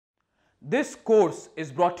This course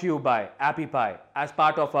is brought to you by Appy Pie as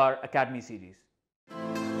part of our Academy series.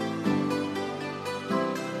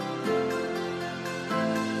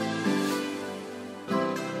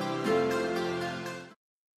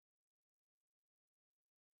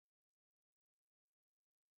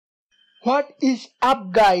 What is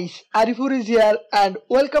up guys, Arifur is here and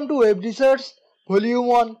welcome to Web Research Volume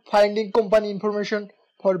 1 Finding Company Information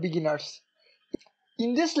for Beginners.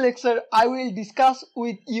 In this lecture, I will discuss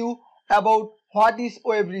with you about what is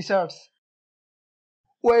web research.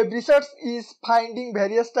 Web research is finding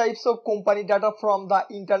various types of company data from the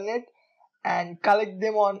internet and collect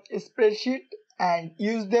them on a spreadsheet and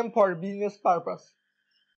use them for business purpose.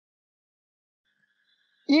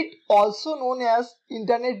 It also known as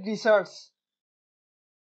internet research.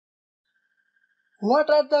 What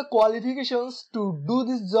are the qualifications to do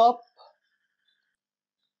this job?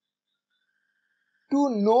 To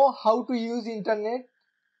know how to use internet,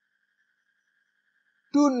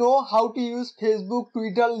 to know how to use Facebook,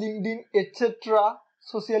 Twitter, LinkedIn, etc.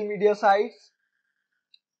 social media sites,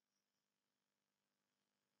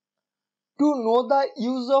 to know the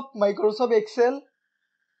use of Microsoft Excel,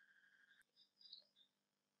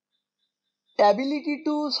 ability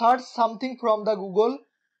to search something from the Google,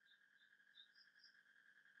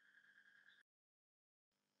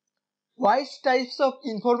 which types of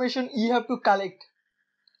information you have to collect,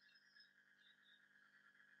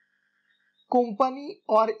 company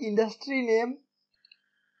or industry name,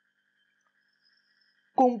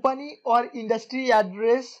 company or industry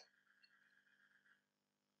address,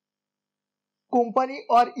 company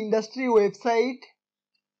or industry website,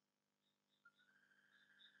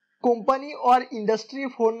 company or industry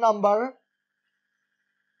phone number,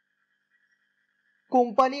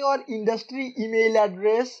 company or industry email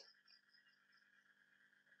address,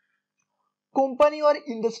 company or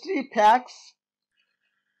industry fax,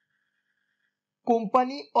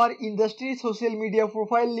 company or industry social media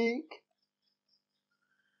profile link,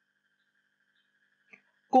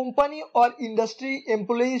 company or industry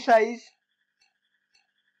employee size,